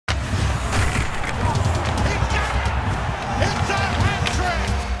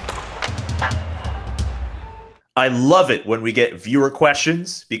I love it when we get viewer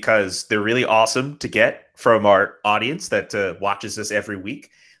questions because they're really awesome to get from our audience that watches us every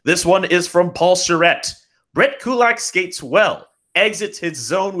week. This one is from Paul Surette. Brett Kulak skates well, exits his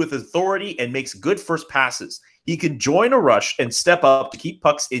zone with authority, and makes good first passes. He can join a rush and step up to keep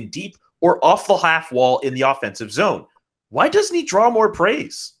pucks in deep or off the half wall in the offensive zone. Why doesn't he draw more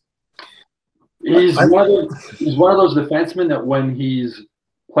praise? He's one of those defensemen that when he's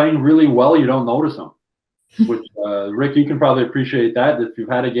playing really well, you don't notice him. Which, Rick, you can probably appreciate that. If you've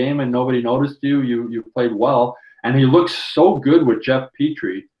had a game and nobody noticed you played well. And he looks so good with Jeff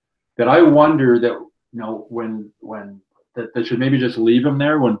Petrie that I wonder that, when they should maybe just leave him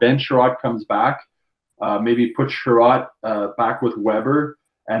there. When Ben Sherratt comes back, maybe put Sherratt back with Weber,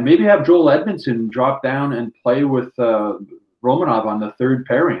 and maybe have Joel Edmondson drop down and play with Romanov on the third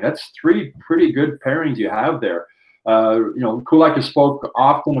pairing. That's three pretty good pairings you have there. Kulak has spoke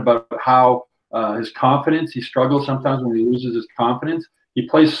often about how his confidence, he struggles sometimes when he loses his confidence. He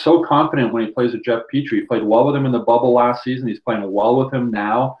plays so confident when he plays with Jeff Petrie. He played well with him in the bubble last season. He's playing well with him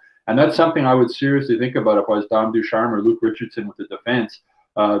now. And that's something I would seriously think about if I was Dom Ducharme or Luke Richardson with the defense.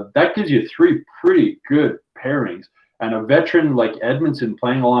 That gives you three pretty good pairings. And a veteran like Edmondson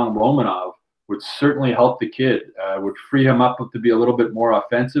playing along Romanov would certainly help the kid, would free him up to be a little bit more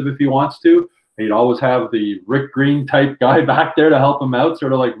offensive if he wants to. He'd always have the Rick Green type guy back there to help him out,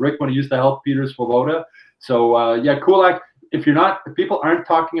 sort of like Rick when he used to help Peter Svoboda. So, Kulak, if people aren't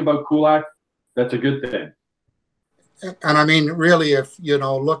talking about Kulak, that's a good thing. And I mean, really, if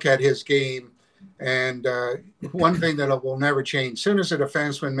look at his game, and one thing that will never change: as soon as a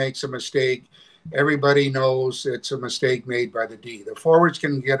defenseman makes a mistake, everybody knows it's a mistake made by the D. The forwards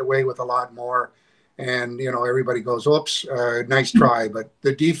can get away with a lot more, and everybody goes, "Oops, nice try." But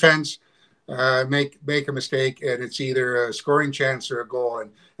the defense make a mistake, and it's either a scoring chance or a goal.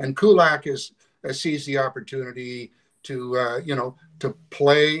 And Kulak sees the opportunity to to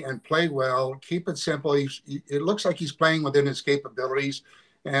play well, keep it simple. It looks like he's playing within his capabilities,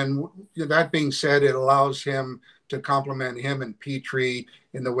 and that being said, it allows him to complement him and Petrie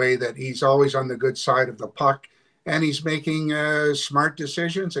in the way that he's always on the good side of the puck, and he's making smart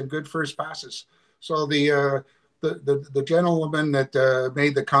decisions and good first passes. So the gentleman that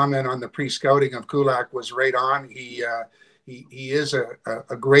made the comment on the pre-scouting of Kulak was right on. He is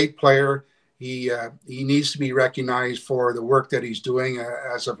a great player. He needs to be recognized for the work that he's doing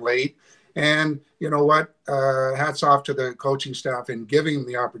as of late. And you know what? Hats off to the coaching staff in giving him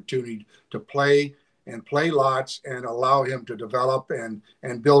the opportunity to play lots and allow him to develop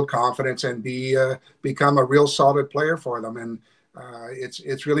and build confidence and become a real solid player for them. And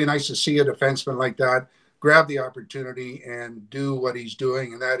it's really nice to see a defenseman like that grab the opportunity and do what he's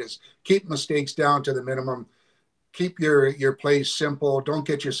doing, and that is keep mistakes down to the minimum, keep your plays simple, don't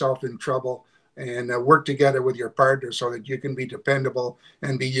get yourself in trouble, and work together with your partner so that you can be dependable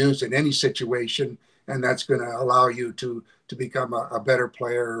and be used in any situation, and that's going to allow you to become a better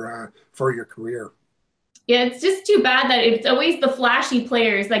player for your career. Yeah, it's just too bad that it's always the flashy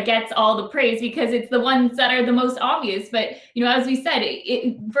players that gets all the praise because it's the ones that are the most obvious. But, as we said,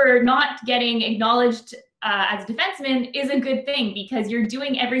 for not getting acknowledged as a defenseman is a good thing because you're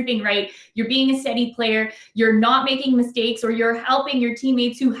doing everything right. You're being a steady player. You're not making mistakes, or you're helping your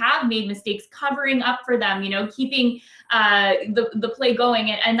teammates who have made mistakes, covering up for them, keeping the play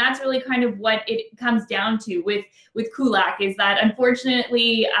going. And that's really kind of what it comes down to with Kulak, is that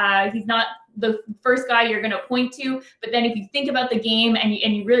unfortunately he's not the first guy you're going to point to. But then if you think about the game and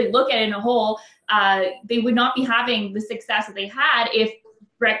you really look at it in a whole, they would not be having the success that they had if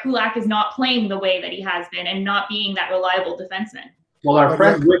Brett Kulak is not playing the way that he has been and not being that reliable defenseman. Well, our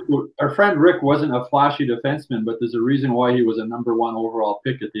friend Rick wasn't a flashy defenseman, but there's a reason why he was a #1 overall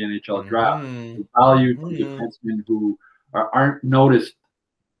pick at the NHL draft. He valued defensemen who aren't noticed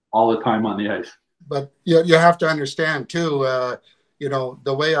all the time on the ice. But you have to understand too,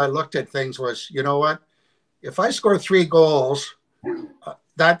 the way I looked at things was, what? If I score 3 goals,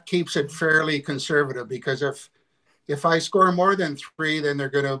 that keeps it fairly conservative, because if I score more than 3, then they're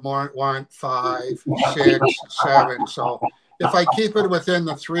going to want 5, 6, 7. So if I keep it within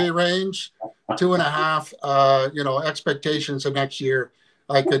the 3 range, 2.5, expectations of next year,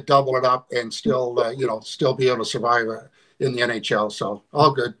 I could double it up and still be able to survive in the NHL. So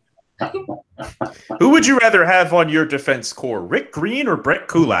all good. Who would you rather have on your defense core, Rick Green or Brett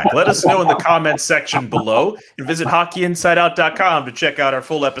Kulak? Let us know in the comments section below, and visit hockeyinsideout.com to check out our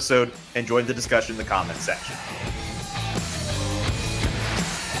full episode and join the discussion in the comments section.